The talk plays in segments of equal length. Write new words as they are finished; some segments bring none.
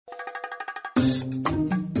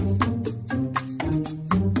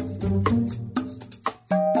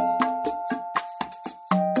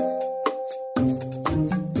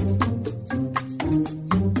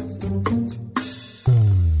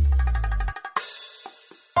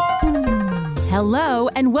Hello,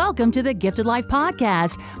 and welcome to the Gifted Life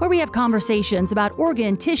Podcast, where we have conversations about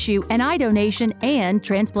organ, tissue, and eye donation and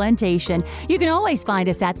transplantation. You can always find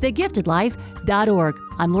us at thegiftedlife.org.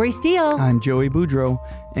 I'm Lori Steele. I'm Joey Boudreau.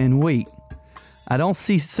 And wait, I don't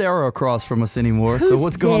see Sarah across from us anymore. So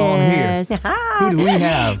what's going on here? Who do we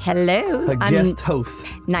have? Hello. A guest host.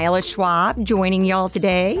 Nyla Schwab joining y'all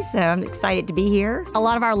today. So I'm excited to be here. A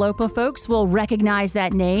lot of our LOPA folks will recognize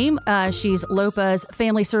that name. She's LOPA's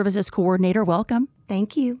Family Services Coordinator. Welcome.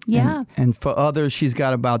 Thank you. Yeah. And for others, she's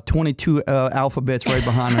got about 22 alphabets right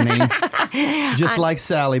behind her name. Just like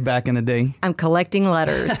Sally back in the day. I'm collecting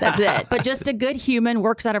letters. That's it. But just a good human,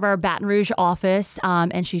 works out of our Baton Rouge office.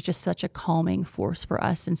 And she's just such a calming force for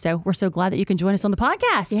us. And so we're so glad that you can join us on the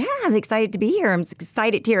podcast. Yeah, I'm excited to be here. I'm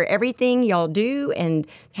excited to hear everything y'all do and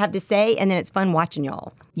have to say. And then it's fun watching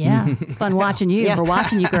y'all. Yeah. Fun watching you. Yeah. We're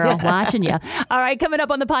watching you, girl. Watching you. All right. Coming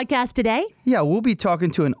up on the podcast today. Yeah, we'll be talking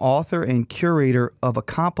to an author and curator of a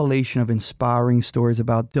compilation of inspiring stories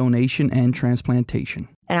about donation and transplantation.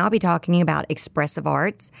 And I'll be talking about expressive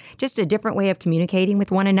arts, just a different way of communicating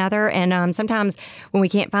with one another. And sometimes when we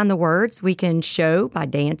can't find the words, we can show by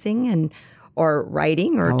dancing and or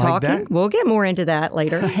writing or talking. That. We'll get more into that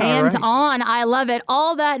later. Hands on. I love it.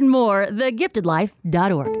 All that and more.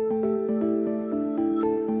 Thegiftedlife.org.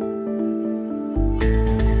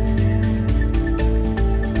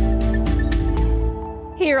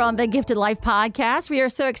 Here on the Gifted Life Podcast, we are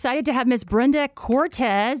so excited to have Miss Brenda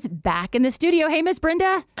Cortez back in the studio. Hey, Miss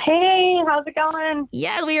Brenda. Hey, how's it going?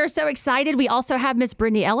 Yeah, we are so excited. We also have Miss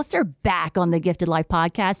Brittany Elliser back on the Gifted Life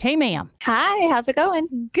Podcast. Hey, ma'am. Hi, how's it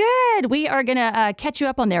going? Good. We are going to catch you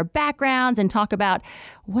up on their backgrounds and talk about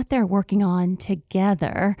what they're working on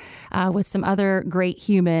together with some other great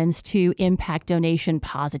humans to impact donation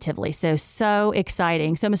positively. So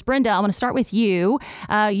exciting. So, Miss Brenda, I want to start with you.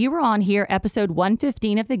 You were on here, episode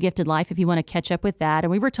 115 of The Gifted Life, if you want to catch up with that.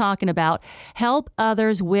 And we were talking about help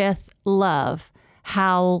others with love,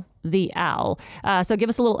 Howl the Owl. So give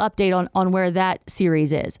us a little update on where that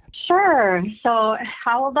series is. Sure. So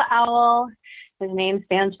Howl the Owl, his name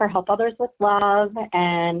stands for Help Others with Love.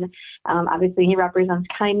 And obviously he represents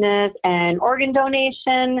kindness and organ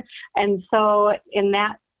donation. And so in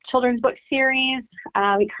that children's book series,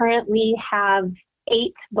 we currently have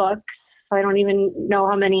 8 books. So I don't even know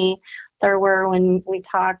how many there were when we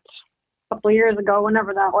talked a couple of years ago,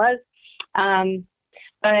 whenever that was.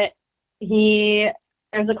 But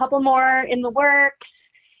there's a couple more in the works.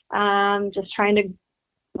 Just trying to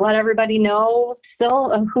let everybody know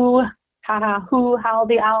still who Howl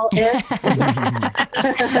the Owl is.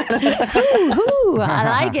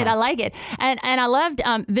 I like it. And I loved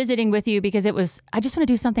visiting with you because I just want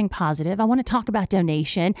to do something positive. I want to talk about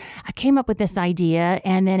donation. I came up with this idea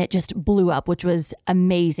and then it just blew up, which was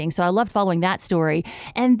amazing. So I loved following that story.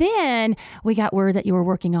 And then we got word that you were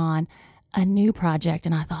working on a new project,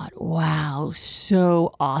 and I thought, wow,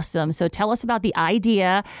 so awesome. So tell us about the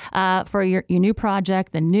idea for your new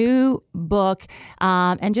project, the new book,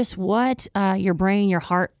 and just what your brain, your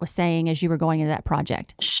heart was saying as you were going into that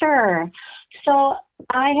project. Sure. So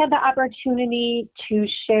I had the opportunity to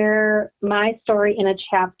share my story in a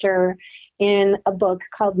chapter in a book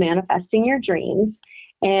called Manifesting Your Dreams.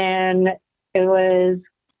 And it was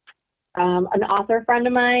an author friend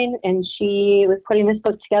of mine, and she was putting this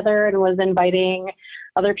book together and was inviting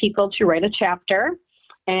other people to write a chapter.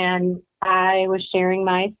 And I was sharing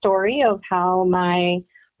my story of how my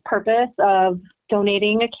purpose of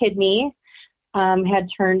donating a kidney had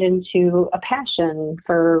turned into a passion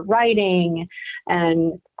for writing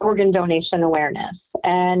and organ donation awareness.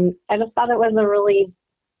 And I just thought it was a really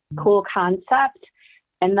cool concept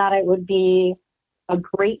and that it would be a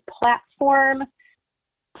great platform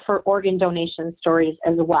for organ donation stories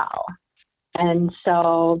as well. And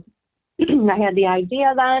so I had the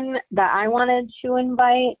idea then that I wanted to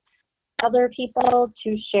invite other people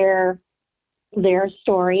to share their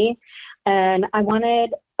story. And I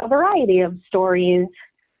wanted a variety of stories,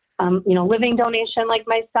 living donation like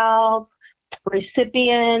myself,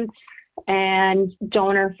 recipients, and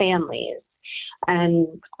donor families. And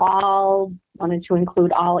all wanted to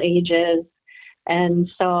include all ages. And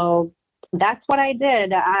so that's what I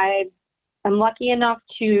did. I am lucky enough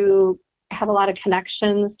to have a lot of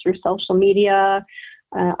connections through social media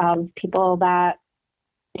of people that,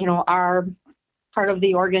 are part of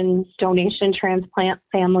the organ donation transplant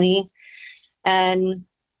family. And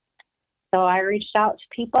So I reached out to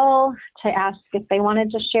people to ask if they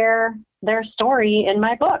wanted to share their story in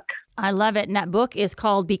my book. I love it. And that book is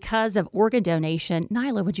called Because of Organ Donation.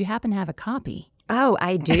 Nyla, would you happen to have a copy? Oh,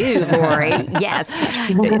 I do, Lori. Yes.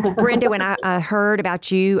 Brenda, when I heard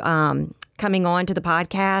about you coming on to the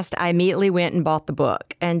podcast, I immediately went and bought the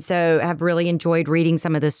book. And so I've really enjoyed reading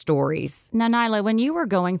some of the stories. Now, Nyla, when you were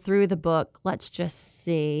going through the book, let's just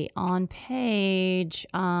see, on page,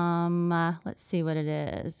 let's see what it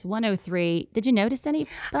is, 103, did you notice anybody?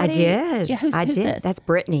 I did. Yeah, who's did. this? That's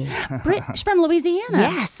Brittany. She's from Louisiana.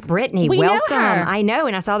 Yes, Brittany. We know welcome. her. I know.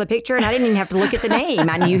 And I saw the picture and I didn't even have to look at the name.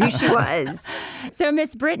 I knew who she was. So,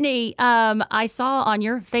 Miss Brittany, I saw on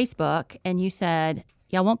your Facebook and you said,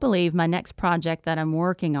 y'all won't believe my next project that I'm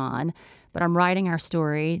working on, but I'm writing our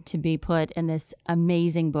story to be put in this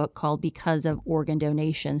amazing book called Because of Organ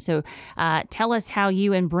Donation. So tell us how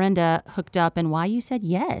you and Brenda hooked up and why you said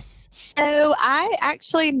yes. So we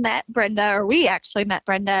actually met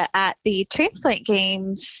Brenda at the Transplant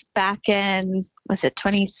Games back in, was it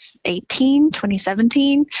 2018,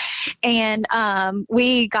 2017? And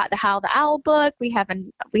we got the Howl the Owl book. We have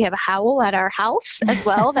a howl at our house as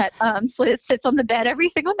well that sits on the bed every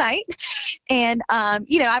single night. And I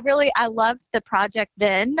loved the project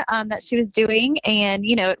then that she was doing, and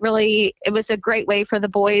it was a great way for the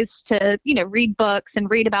boys to read books and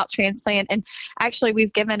read about transplant. And actually,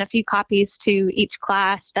 we've given a few copies to each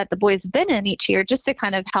class that the boys have been in each year just to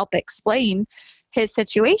kind of help explain his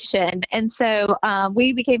situation. And so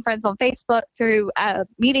we became friends on Facebook through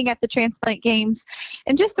meeting at the Transplant Games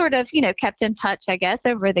and just sort of, kept in touch, I guess,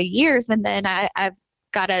 over the years. And then I've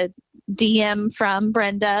got a DM from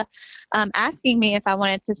Brenda asking me if I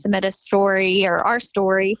wanted to submit a story or our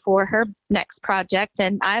story for her next project.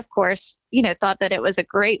 And I, of course, thought that it was a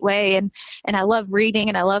great way. And I love reading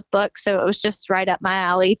and I love books. So it was just right up my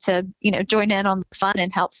alley to, join in on the fun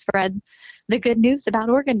and help spread the good news about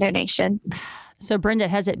organ donation. So, Brenda,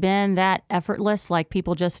 has it been that effortless? Like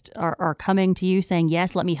people just are coming to you saying,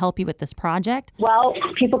 yes, let me help you with this project? Well,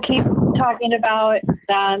 people keep talking about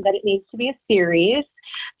that it needs to be a series.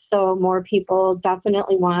 So more people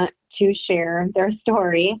definitely want to share their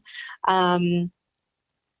story. At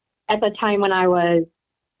the time when I was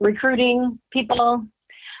recruiting people,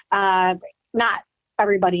 not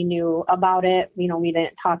everybody knew about it. We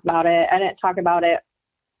didn't talk about it. I didn't talk about it,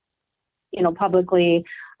 publicly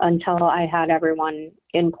until I had everyone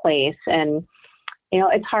in place. And,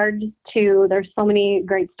 it's hard there's so many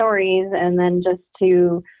great stories, and then just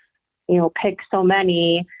to, pick so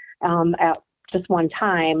many at just one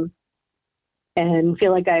time and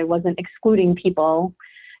feel like I wasn't excluding people.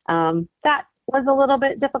 That was a little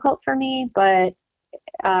bit difficult for me, but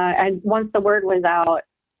once the word was out,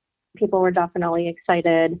 people were definitely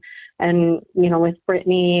excited. And, with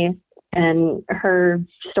Brittany and her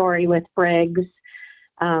story with Briggs,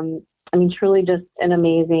 truly just an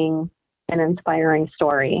amazing and inspiring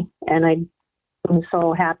story. And I'm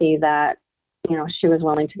so happy that, she was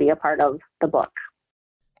willing to be a part of the book.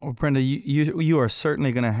 Well, Brenda, you are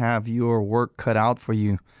certainly going to have your work cut out for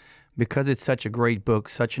you because it's such a great book,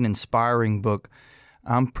 such an inspiring book.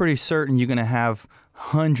 I'm pretty certain you're going to have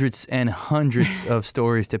hundreds and hundreds of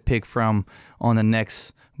stories to pick from on the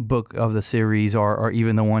next book of the series or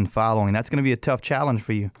even the one following. That's going to be a tough challenge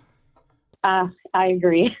for you. I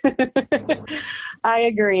agree. I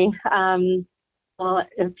agree. Well,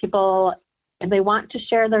 if they want to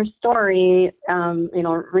share their story,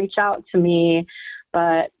 reach out to me,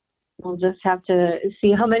 but we'll just have to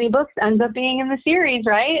see how many books ends up being in the series,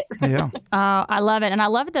 right? Yeah. I love it. And I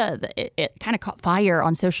love it kind of caught fire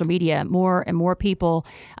on social media. More and more people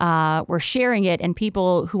were sharing it, and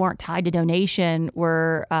people who aren't tied to donation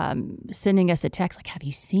were sending us a text like, have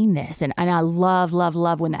you seen this? And I love, love,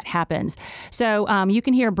 love when that happens. So you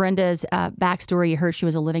can hear Brenda's backstory. You heard she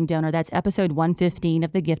was a living donor. That's episode 115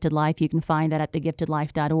 of The Gifted Life. You can find that at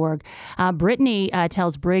thegiftedlife.org. Brittany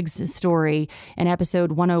tells Briggs' story in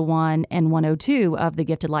episode 101 and 102 of the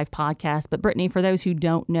Gifted Life podcast. But Brittany, for those who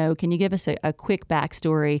don't know, can you give us a quick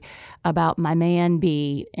backstory about my man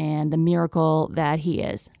B and the miracle that he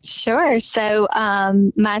is? Sure. So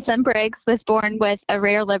my son Briggs was born with a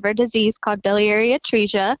rare liver disease called biliary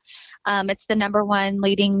atresia. It's the number one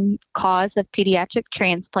leading cause of pediatric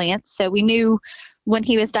transplants. So we knew when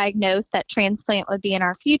he was diagnosed that transplant would be in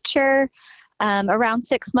our future. around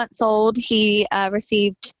 6 months old, he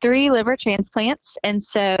received 3 liver transplants. And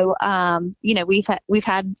so, we've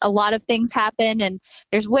had a lot of things happen, and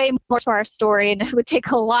there's way more to our story, and it would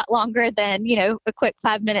take a lot longer than, a quick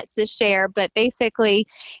 5 minutes to share. But basically,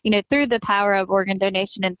 through the power of organ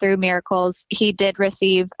donation and through miracles, he did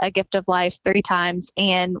receive a gift of life 3 times.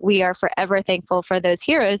 And we are forever thankful for those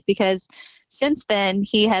heroes, because since then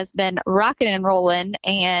he has been rocking and rolling,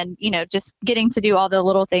 and, just getting to do all the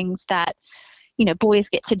little things that, boys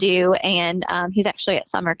get to do. And he's actually at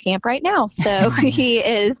summer camp right now. So he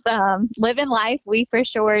is living life. We for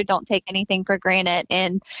sure don't take anything for granted.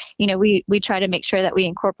 And, we try to make sure that we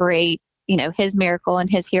incorporate, his miracle and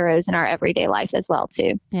his heroes in our everyday life as well,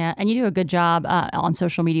 too. Yeah. And you do a good job on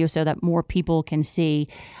social media so that more people can see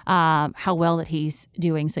how well that he's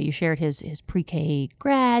doing. So you shared his pre-K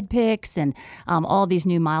grad pics and all these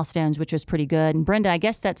new milestones, which was pretty good. And Brenda, I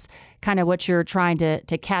guess that's kind of what you're trying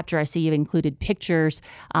to capture. I see you've included pictures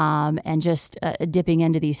and just dipping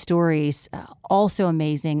into these stories. Also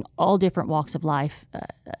amazing, all different walks of life.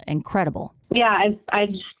 Incredible. Yeah, I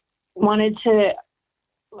just wanted to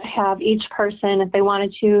have each person, if they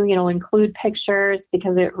wanted to, include pictures,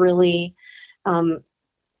 because it really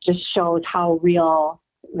just shows how real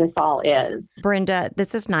this all is. Brenda,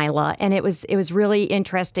 this is Nyla, and it was really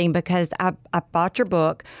interesting because I bought your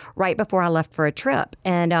book right before I left for a trip,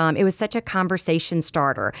 and it was such a conversation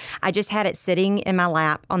starter. I just had it sitting in my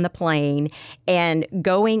lap on the plane, and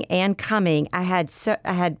going and coming, I had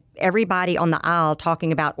everybody on the aisle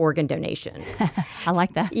talking about organ donation. I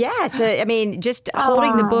like that. Yeah. So, just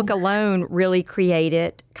holding the book alone really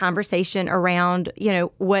created conversation around,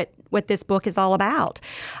 what this book is all about.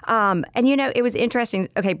 And, it was interesting.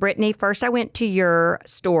 Okay, Brittany, first I went to your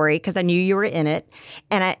story because I knew you were in it.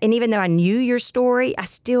 And even though I knew your story, I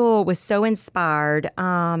still was so inspired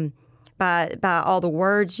by all the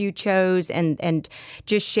words you chose and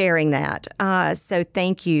just sharing that. So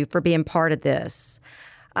thank you for being part of this.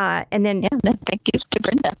 And then, thank you to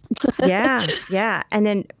Brenda. yeah. And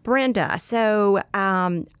then Brenda. So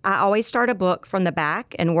I always start a book from the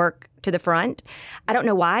back and work to the front. I don't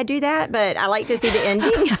know why I do that, but I like to see the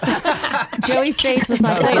ending. Joey's face was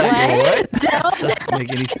like, wait, what? Doesn't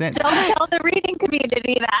make any sense. Don't tell the reading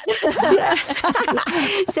community that.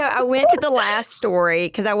 So I went to the last story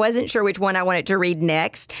because I wasn't sure which one I wanted to read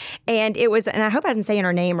next. And it was, and I hope I'm saying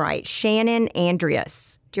her name right, Shannon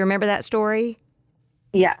Andreas. Do you remember that story?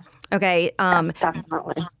 Yes. Okay.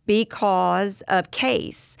 Definitely. Because of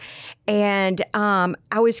Case. And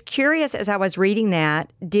I was curious as I was reading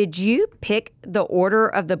that, did you pick the order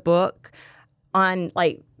of the book on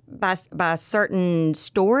by certain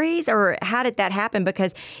stories, or how did that happen?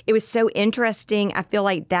 Because it was so interesting. I feel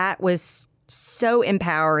like that was so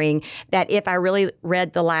empowering that if I really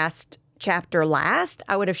read the last chapter last,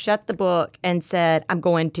 I would have shut the book and said, I'm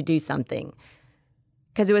going to do something.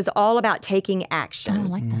 Because it was all about taking action. I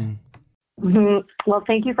like that. Mm-hmm. Well,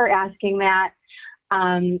 thank you for asking that.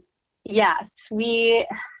 Yes, we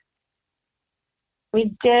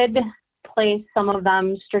did place some of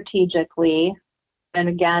them strategically. And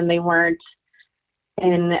again, they weren't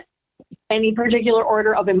in any particular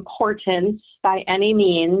order of importance by any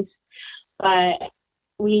means. But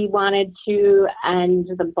we wanted to end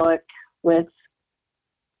the book with,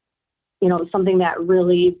 something that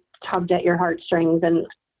really tugged at your heartstrings, and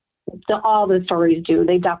all the stories do.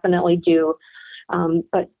 They definitely do.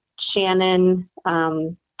 But Shannon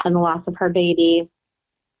and the loss of her baby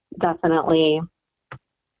definitely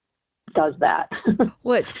does that.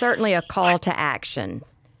 Well, it's certainly a call to action.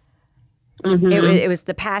 Mm-hmm. It was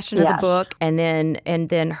the passion of the book, and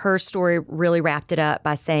then her story really wrapped it up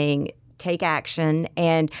by saying, take action.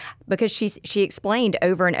 And because she explained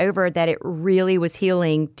over and over that it really was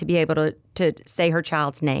healing to be able to say her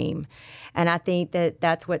child's name. And I think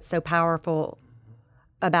that's what's so powerful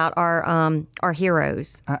about our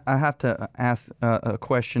heroes. I have to ask a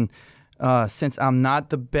question. Since I'm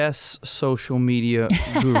not the best social media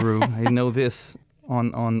guru, I know this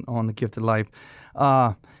on the Gifted Life.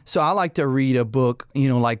 So I like to read a book,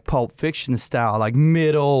 like Pulp Fiction style, like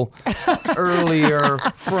middle, earlier,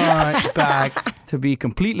 front, back, to be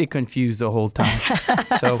completely confused the whole time.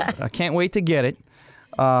 So I can't wait to get it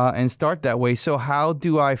and start that way. So how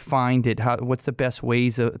do I find it? What's the best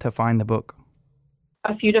ways to find the book?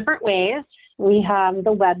 A few different ways. We have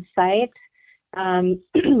the website,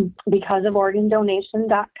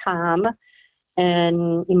 becauseoforgandonation.com,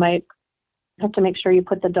 and you might have to make sure you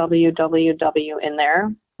put the www in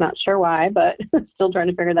there. Not sure why, but still trying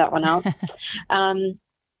to figure that one out.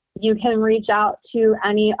 You can reach out to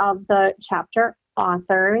any of the chapter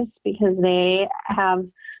authors because they have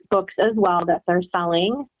books as well that they're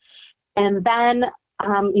selling. And then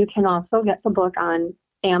you can also get the book on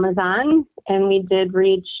Amazon, and we did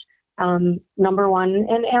reach number one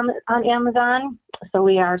on Amazon. So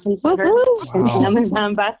we are considered an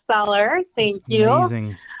Amazon bestseller. Thank you.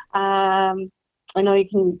 Amazing. I know you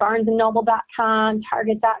can BarnesandNoble.com,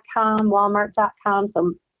 Target.com, Walmart.com.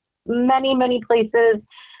 So many, many places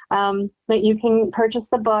that you can purchase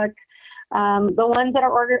the book. The ones that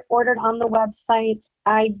are ordered on the website,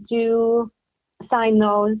 I do sign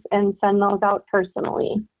those and send those out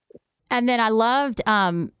personally. And then I loved,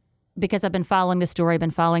 because I've been following the story, I've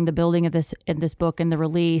been following the building of this book and the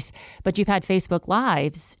release, but you've had Facebook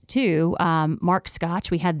Lives too. Mark Scotch,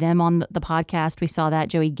 we had them on the podcast. We saw that,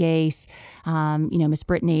 Joey Gase, Miss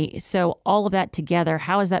Brittany. So all of that together,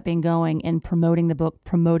 how has that been going in promoting the book,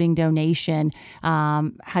 promoting donation?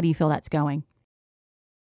 How do you feel that's going?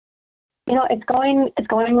 It's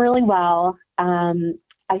going really well.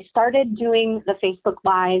 I started doing the Facebook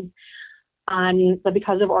Live on the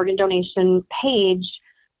Because of Organ Donation page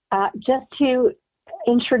just to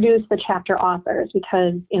introduce the chapter authors,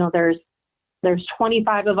 because there's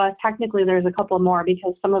 25 of us. Technically, there's a couple more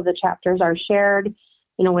because some of the chapters are shared,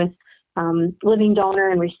 with living donor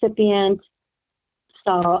and recipient.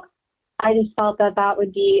 So I just felt that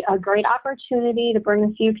would be a great opportunity to bring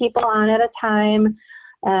a few people on at a time,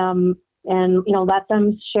 and let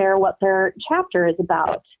them share what their chapter is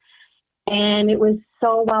about. And it was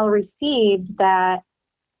so well received that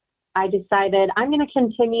I decided I'm going to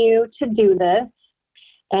continue to do this.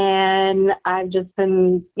 And I've just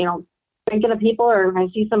been, thinking of people, or I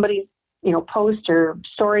see somebody's, post or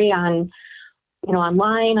story on,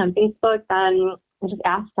 online on Facebook, then I just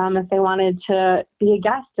asked them if they wanted to be a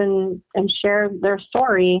guest and share their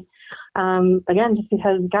story. Again, just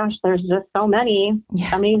because, gosh, there's just so many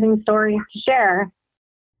amazing stories to share.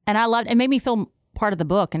 And I loved, it made me feel part of the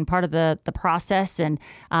book and part of the process, and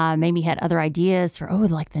maybe had other ideas for,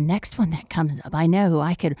 like the next one that comes up, I know who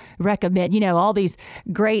I could recommend, all these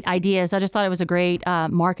great ideas. I just thought it was a great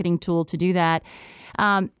marketing tool to do that.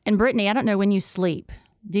 And Brittany, I don't know when you sleep.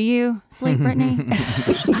 Do you sleep, Brittany?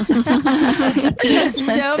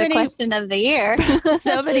 So many question of the year.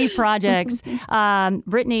 So many projects.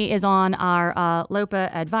 Brittany is on our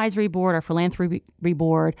LOPA advisory board, our philanthropy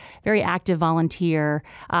board, very active volunteer,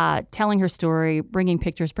 telling her story, bringing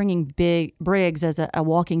pictures, bringing Briggs as a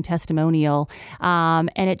walking testimonial.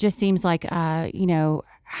 And it just seems like,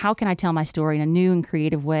 how can I tell my story in a new and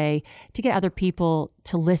creative way to get other people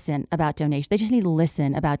to listen about donation? They just need to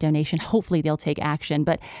listen about donation. Hopefully they'll take action.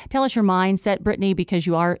 But tell us your mindset, Brittany, because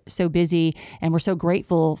you are so busy, and we're so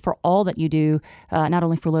grateful for all that you do, not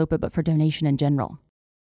only for LOPA, but for donation in general.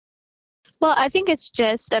 Well, I think it's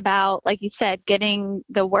just about, like you said, getting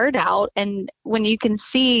the word out. And when you can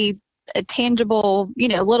see a tangible,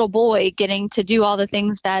 little boy getting to do all the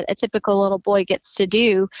things that a typical little boy gets to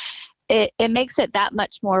do, it makes it that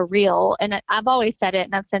much more real. And I've always said it,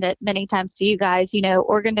 and I've said it many times to you guys,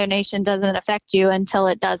 organ donation doesn't affect you until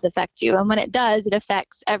it does affect you. And when it does, it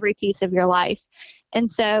affects every piece of your life.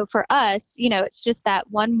 And so for us, it's just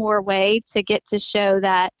that one more way to get to show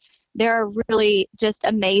that there are really just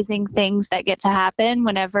amazing things that get to happen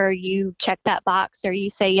whenever you check that box, or you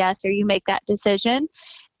say yes, or you make that decision.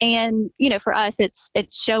 And, for us, it's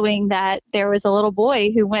showing that there was a little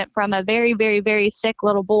boy who went from a very, very, very sick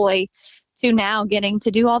little boy to now getting to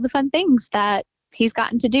do all the fun things that he's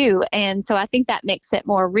gotten to do. And so I think that makes it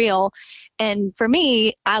more real. And for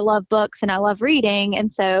me, I love books and I love reading.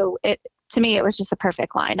 And so to me, it was just a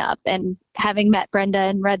perfect lineup. And having met Brenda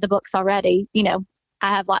and read the books already,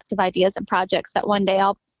 I have lots of ideas and projects that one day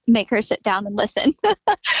I'll make her sit down and listen.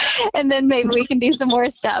 And then maybe we can do some more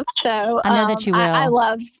stuff. So I know that you will.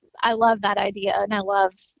 I love that idea, and I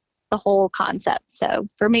love the whole concept. So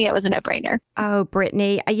for me, it was a no-brainer. Oh,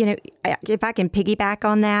 Brittany, if I can piggyback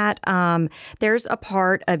on that, there's a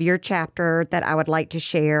part of your chapter that I would like to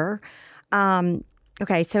share.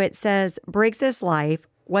 Okay, so it says, Briggs's life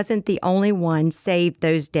wasn't the only one saved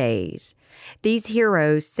those days. These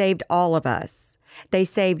heroes saved all of us. They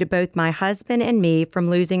saved both my husband and me from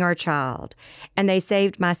losing our child, and they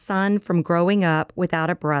saved my son from growing up without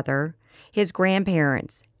a brother, his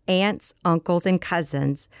grandparents, aunts, uncles, and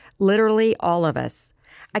cousins, literally all of us.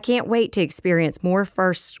 I can't wait to experience more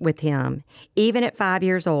firsts with him, even at 5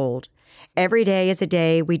 years old. Every day is a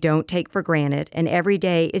day we don't take for granted, and every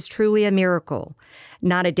day is truly a miracle.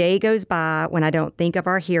 Not a day goes by when I don't think of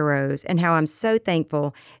our heroes and how I'm so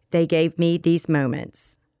thankful they gave me these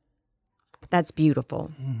moments. That's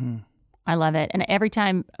beautiful. Mm-hmm. I love it. And every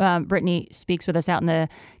time Brittany speaks with us out in the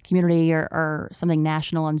community or something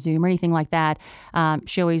national on Zoom or anything like that,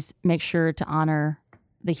 she always makes sure to honor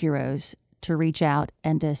the heroes to reach out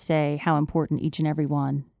and to say how important each and every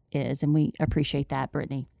one is. And we appreciate that,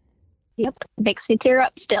 Brittany. Yep, makes me tear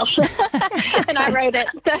up still. And I wrote it.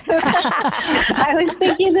 So I was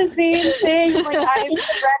thinking the same thing. Like, I've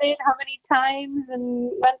read it how many times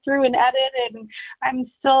and went through and edited, and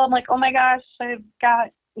I'm like, oh my gosh, I've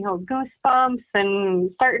got, goosebumps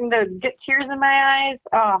and starting to get tears in my eyes.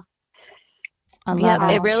 Oh, I love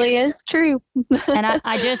it. It really is true. And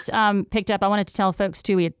I just picked up, I wanted to tell folks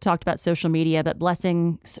too, we had talked about social media, but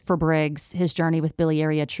Blessings for Briggs, his journey with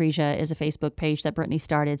biliary atresia is a Facebook page that Brittany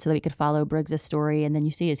started so that we could follow Briggs' story. And then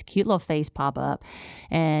you see his cute little face pop up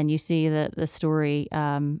and you see the story,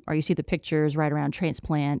 or you see the pictures right around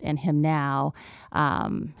transplant and him now.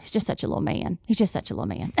 He's just such a little man.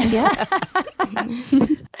 Yeah.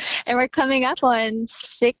 And we're coming up on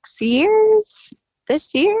 6 years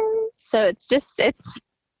this year. So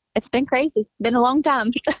it's been crazy. It's been a long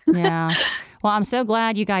time. Yeah. Well, I'm so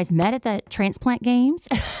glad you guys met at the transplant games.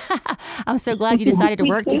 I'm so glad you decided to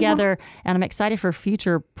work together, and I'm excited for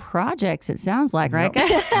future projects, it sounds like, right?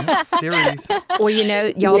 Series. Well,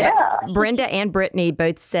 y'all, Brenda and Brittany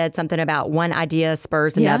both said something about one idea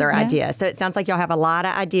spurs another idea. So it sounds like y'all have a lot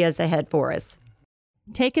of ideas ahead for us.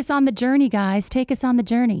 Take us on the journey, guys. Take us on the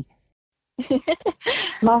journey.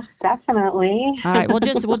 Most definitely. All right, we'll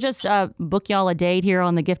just book y'all a date here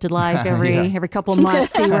on The Gifted Life every couple of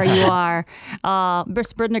months, see where you are.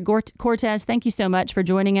 Miss Brenda Cortez, thank you so much for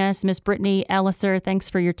joining us. Miss Brittany Elliser, thanks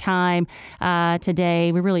for your time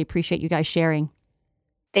today. We really appreciate you guys sharing.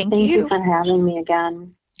 Thank you. you for having me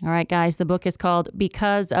again. All right, guys, the book is called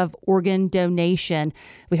Because of Organ Donation.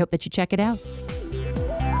 We hope that you check it out.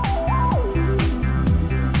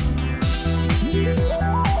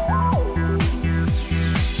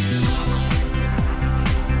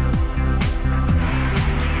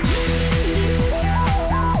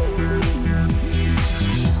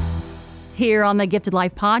 Here on the Gifted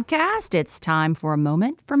Life podcast, it's time for a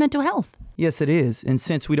moment for mental health. Yes, it is. And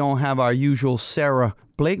since we don't have our usual Sarah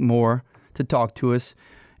Blakemore to talk to us,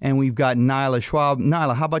 and we've got Nyla Schwab.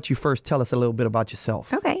 Nyla, how about you first tell us a little bit about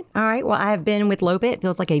yourself? Okay. All right. Well, I have been with LOPA. It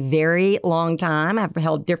feels like a very long time. I've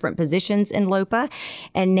held different positions in LOPA,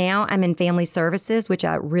 and now I'm in family services, which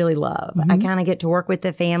I really love. I kind of get to work with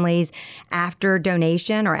the families after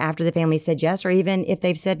donation or after the family said yes, or even if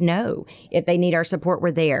they've said no. If they need our support,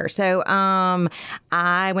 we're there. So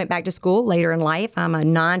I went back to school later in life. I'm a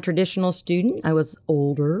non-traditional student. I was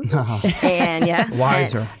older. And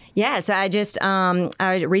wiser. So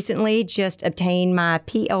I recently just obtained my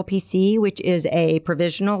PLPC, which is a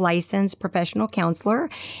provisional licensed professional counselor,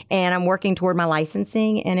 and I'm working toward my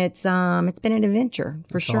licensing, and it's been an adventure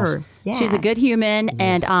for sure. Awesome. Yeah. She's a good human,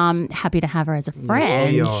 and happy to have her as a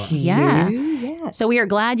friend. Yeah. Yes. So we are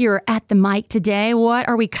glad you're at the mic today. What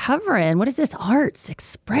are we covering? What is this arts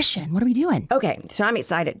expression? What are we doing? Okay, so I'm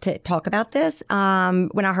excited to talk about this.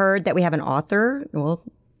 When I heard that we have an author,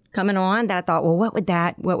 coming on, that I thought, well, what would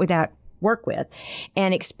that work with?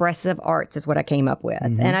 And expressive arts is what I came up with.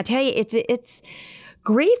 And I tell you, it's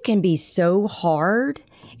grief can be so hard,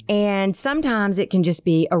 and sometimes it can just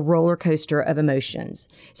be a roller coaster of emotions.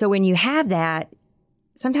 So when you have that,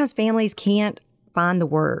 sometimes families can't find the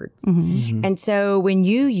words. And so when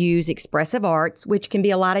you use expressive arts, which can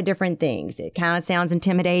be a lot of different things, it kind of sounds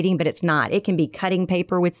intimidating, but it's not. It can be cutting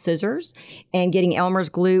paper with scissors and getting Elmer's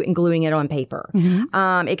glue and gluing it on paper.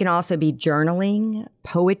 It can also be journaling,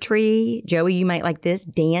 poetry. Joey, you might like this,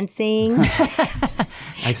 dancing.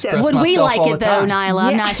 Would we like it though, Nyla?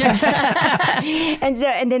 I'm not sure.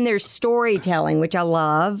 And then there's storytelling, which I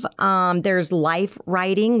love. There's life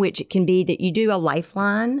writing, which can be that you do a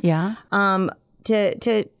lifeline. Yeah.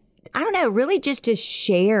 To I don't know, really just to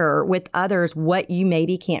share with others what you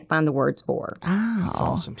maybe can't find the words for. Oh. That's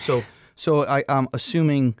awesome. So I'm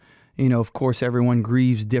assuming, of course, everyone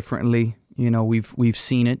grieves differently. We've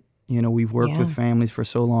seen it. We've worked with families for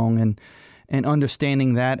so long and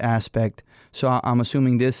understanding that aspect. So I'm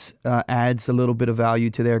assuming this adds a little bit of value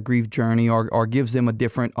to their grief journey or gives them a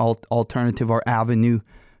different alternative or avenue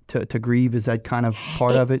to grieve. Is that kind of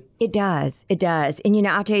part of it? It does. It does. And,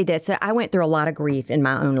 I'll tell you this. So I went through a lot of grief in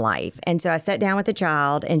my own life. And so I sat down with a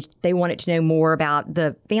child, and they wanted to know more about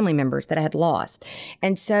the family members that I had lost.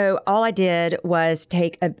 And so all I did was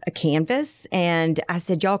take a canvas, and I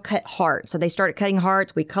said, y'all cut hearts. So they started cutting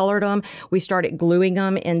hearts. We colored them. We started gluing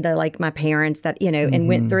them in my parents that, and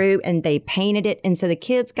went through, and they painted it. And so the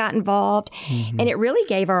kids got involved, and it really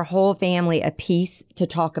gave our whole family a piece to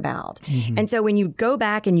talk about. And so when you go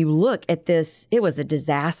back and you look at this, it was a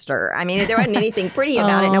disaster. I mean, there wasn't anything pretty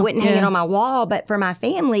about it, and I wouldn't hang it on my wall. But for my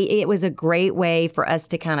family, it was a great way for us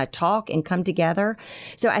to kind of talk and come together.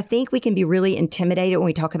 So I think we can be really intimidated when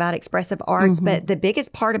we talk about expressive arts, but the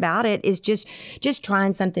biggest part about it is just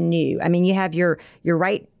trying something new. I mean, you have your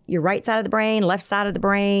right side of the brain, left side of the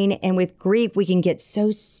brain. And with grief, we can get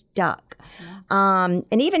so stuck. And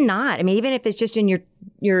even not, I mean, even if it's just in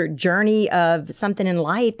your journey of something in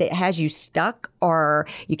life that has you stuck or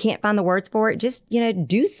you can't find the words for it, just,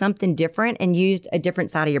 do something different and use a different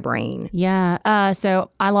side of your brain. Yeah.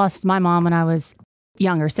 So I lost my mom when I was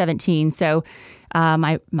younger, 17. So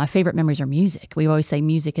my favorite memories are music. We always say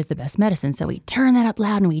music is the best medicine. So we turn that up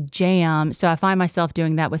loud and we jam. So I find myself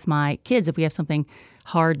doing that with my kids if we have something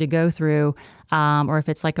hard to go through, or if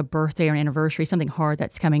it's like a birthday or an anniversary, something hard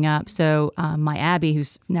that's coming up. So my Abby,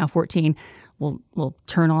 who's now 14, will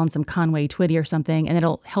turn on some Conway Twitty or something, and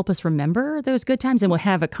it'll help us remember those good times. And we'll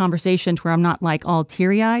have a conversation where I'm not like all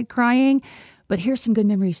teary-eyed crying, but here's some good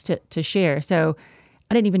memories to share. So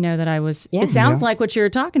I didn't even know that I was. Yeah. It sounds like what you're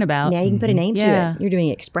talking about. Yeah, you can put a name to it. You're doing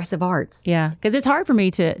expressive arts. Yeah, because it's hard for me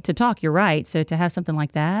to talk. You're right. So to have something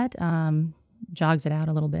like that jogs it out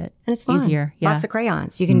a little bit. And it's fun. Easier. Yeah. Box of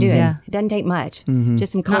crayons. You can do it. Yeah. It doesn't take much.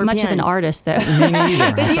 Just some colored Not much pens. of an artist, though. Me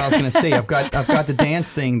neither. That's what I was going to say. I've got the dance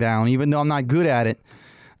thing down, even though I'm not good at it.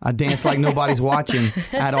 I dance like nobody's watching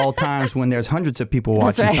at all times when there's hundreds of people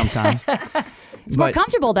watching sometimes. It's more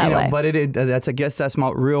comfortable that way. But I guess that's my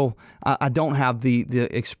real. I don't have the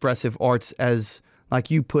expressive arts as like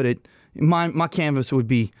you put it. My canvas would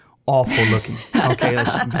be awful looking. Okay,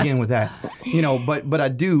 let's begin with that. But I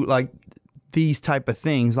do like these type of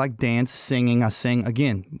things like dance, singing. I sing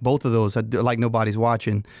again. Both of those I do like nobody's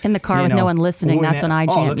watching. In the car with no one listening. That's when I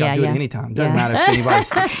jam. Look, I'll do it anytime. Doesn't matter if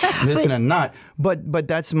anybody's listening or not. But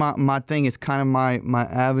that's my thing. It's kind of my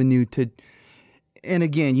avenue to. And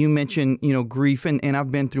again, you mentioned, grief, and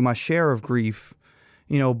I've been through my share of grief,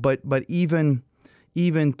 but even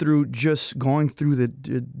through just going through the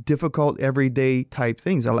difficult everyday type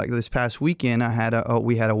things. I like this past weekend,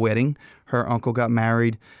 we had a wedding. Her uncle got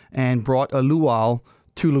married and brought a luau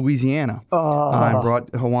to Louisiana. I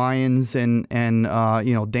brought Hawaiians and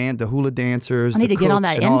the hula dancers. I need to get on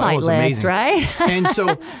that invite list, amazing. Right?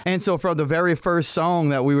 and so from the very first song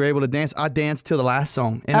that we were able to dance, I danced till the last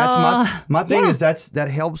song. And that's my thing is that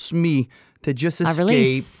helps me to just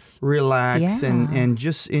escape, relax, and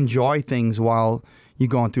just enjoy things while you're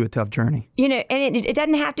going through a tough journey. And it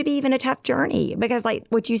doesn't have to be even a tough journey because like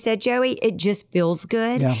what you said, Joey, it just feels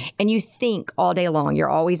good. Yeah. And you think all day long. You're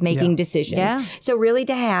always making decisions. Yeah. So really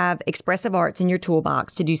to have expressive arts in your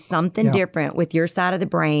toolbox to do something different with your side of the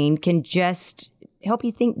brain can just help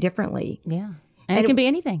you think differently. Yeah. And it can be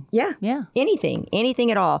anything. Yeah. Yeah. Anything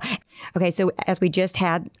at all. Okay. So as we just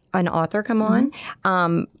had an author come on,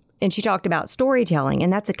 and she talked about storytelling,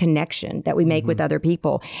 and that's a connection that we make with other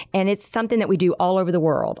people. And it's something that we do all over the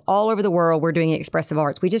world. All over the world, we're doing expressive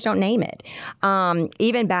arts. We just don't name it.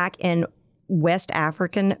 Even back in West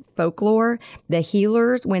African folklore, the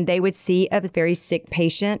healers, when they would see a very sick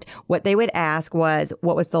patient, what they would ask was,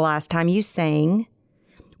 what was the last time you sang?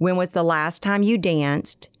 When was the last time you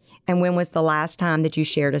danced? And when was the last time that you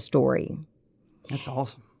shared a story? That's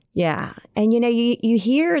awesome. Yeah. And, you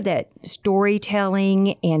hear that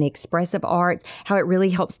storytelling and expressive arts, how it really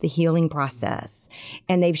helps the healing process.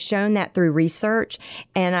 And they've shown that through research.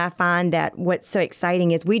 And I find that what's so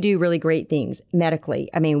exciting is we do really great things medically.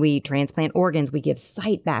 I mean, we transplant organs, we give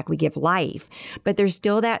sight back, we give life. But there's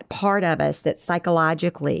still that part of us that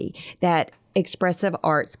psychologically, that expressive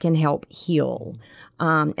arts can help heal.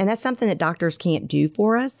 And that's something that doctors can't do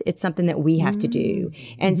for us. It's something that we have to do.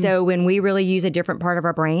 And so when we really use a different part of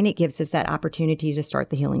our brain, it gives us that opportunity to start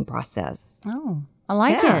the healing process. Oh, I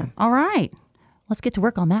like it. All right. Let's get to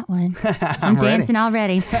work on that one. I'm dancing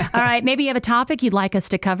already. All right. Maybe you have a topic you'd like us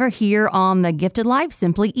to cover here on The Gifted Life.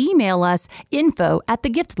 Simply email us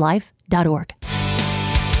info@thegiftedlife.org.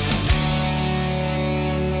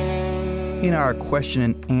 In our question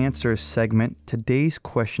and answer segment, today's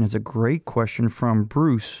question is a great question from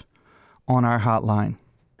Bruce on our hotline.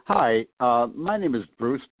 Hi, my name is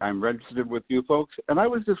Bruce. I'm registered with you folks, and I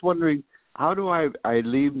was just wondering, how do I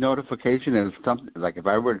leave notification if something, like if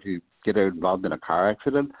I were to get involved in a car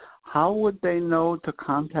accident, how would they know to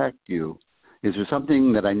contact you? Is there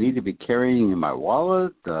something that I need to be carrying in my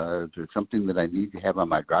wallet? Is there something that I need to have on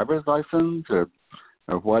my driver's license, or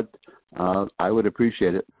what? I would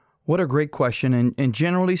appreciate it. What a great question. And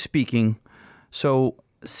generally speaking, so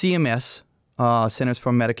CMS, Centers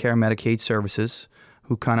for Medicare and Medicaid Services,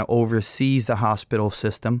 who kind of oversees the hospital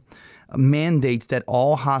system, mandates that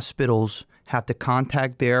all hospitals have to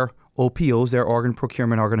contact their OPOs, their organ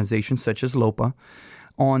procurement organizations such as LOPA,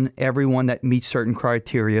 on everyone that meets certain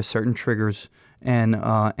criteria, certain triggers, and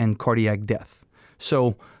cardiac death.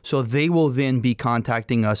 So they will then be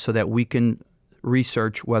contacting us so that we can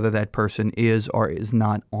research whether that person is or is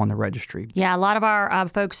not on the registry. Yeah, a lot of our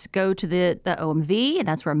folks go to the OMV, and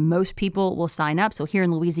that's where most people will sign up. So here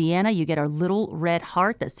in Louisiana, you get our little red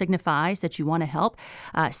heart that signifies that you want to help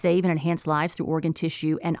save and enhance lives through organ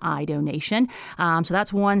tissue and eye donation. So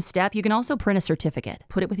that's one step. You can also print a certificate,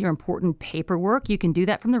 put it with your important paperwork. You can do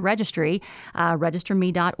that from the registry,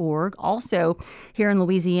 registerme.org. Also, here in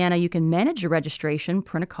Louisiana, you can manage your registration,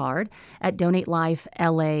 print a card at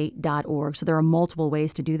donatelifela.org. So there are multiple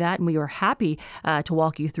ways to do that, and we are happy to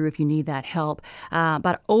walk you through if you need that help.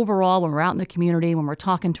 But overall, when we're out in the community, when we're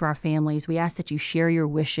talking to our families, we ask that you share your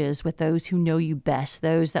wishes with those who know you best,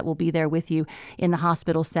 those that will be there with you in the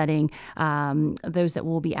hospital setting, those that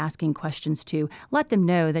we'll be asking questions to. Let them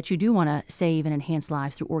know that you do want to save and enhance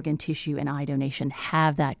lives through organ tissue and eye donation.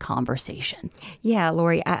 Have that conversation. Yeah,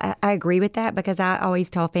 Lori, I agree with that, because I always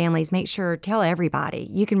tell families, tell everybody.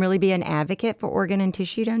 You can really be an advocate for organ and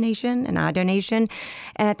tissue donation and eye donation.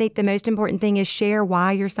 And I think the most important thing is share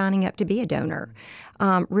why you're signing up to be a donor.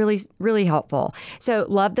 Really, really helpful. So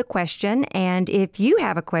love the question. And if you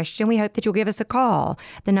have a question, we hope that you'll give us a call.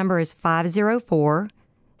 The number is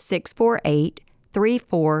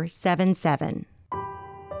 504-648-3477.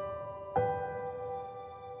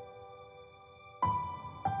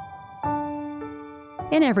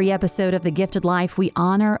 In every episode of The Gifted Life, we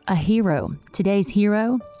honor a hero. Today's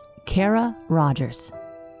hero, Kara Rogers.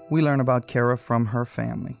 We learn about Kara from her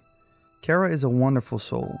family. Kara is a wonderful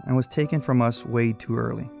soul and was taken from us way too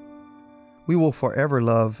early. We will forever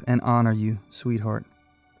love and honor you, sweetheart.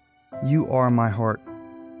 You are my heart.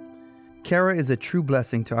 Kara is a true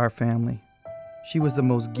blessing to our family. She was the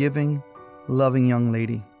most giving, loving young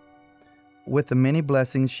lady. With the many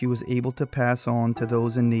blessings she was able to pass on to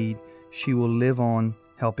those in need, she will live on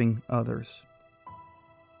helping others.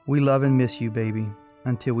 We love and miss you, baby,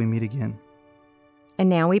 until we meet again. And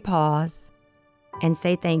now we pause and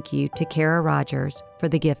say thank you to Kara Rogers for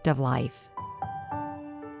the gift of life.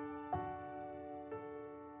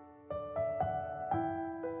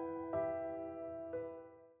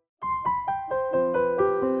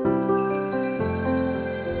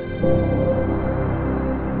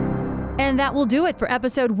 And that will do it for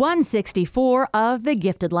episode 164 of The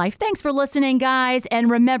Gifted Life. Thanks for listening, guys. And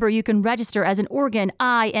remember, you can register as an organ,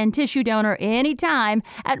 eye, and tissue donor anytime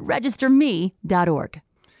at registerme.org.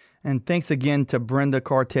 And thanks again to Brenda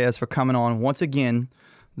Cortez for coming on once again.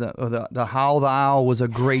 The Howl the Owl was a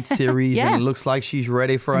great series, Yeah. and it looks like she's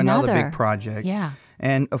ready for another big project. Yeah.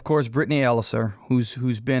 And of course, Brittany Elliser,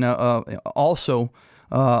 who's been also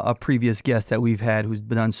a previous guest that we've had, who's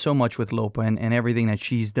done so much with LOPA and everything that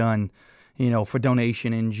she's done, for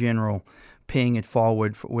donation in general, paying it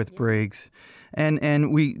forward with Briggs.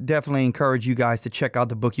 And we definitely encourage you guys to check out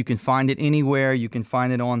the book. You can find it anywhere. You can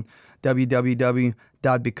find it on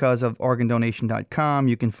www.becauseoforgandonation.com.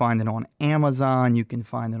 You can find it on Amazon. You can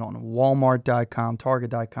find it on Walmart.com,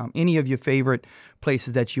 Target.com, any of your favorite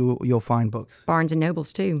places that you'll find books. Barnes &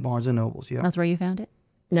 Nobles, too. Barnes & Nobles, yeah. That's where you found it?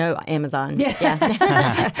 No, Amazon.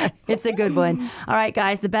 Yeah. It's a good one. All right,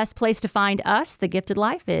 guys, the best place to find us, The Gifted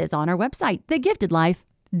Life, is on our website,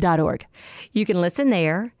 thegiftedlife.org. You can listen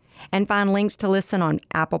there and find links to listen on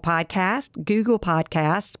Apple Podcast, Google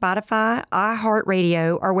Podcast, Spotify,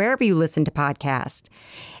 iHeartRadio, or wherever you listen to podcasts.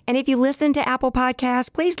 And if you listen to Apple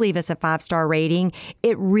Podcasts, please leave us a 5-star rating.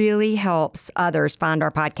 It really helps others find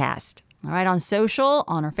our podcast. All right, on social,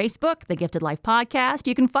 on our Facebook, The Gifted Life Podcast.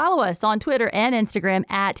 You can follow us on Twitter and Instagram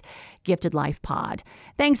at Gifted Life Pod.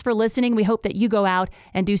 Thanks for listening. We hope that you go out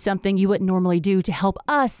and do something you wouldn't normally do to help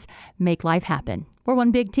us make life happen. We're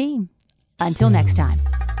one big team. Until next time.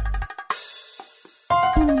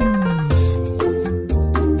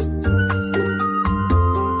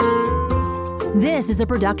 This is a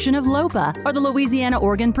production of LOPA, or the Louisiana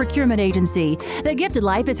Organ Procurement Agency. The Gifted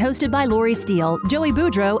Life is hosted by Lori Steele, Joey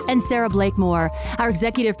Boudreau, and Sarah Blakemore. Our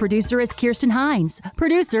executive producer is Kirsten Hines.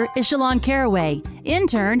 Producer is Shalon Caraway.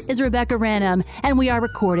 Intern is Rebecca Ranum. And we are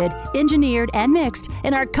recorded, engineered, and mixed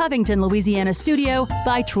in our Covington, Louisiana studio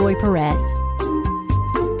by Troy Perez.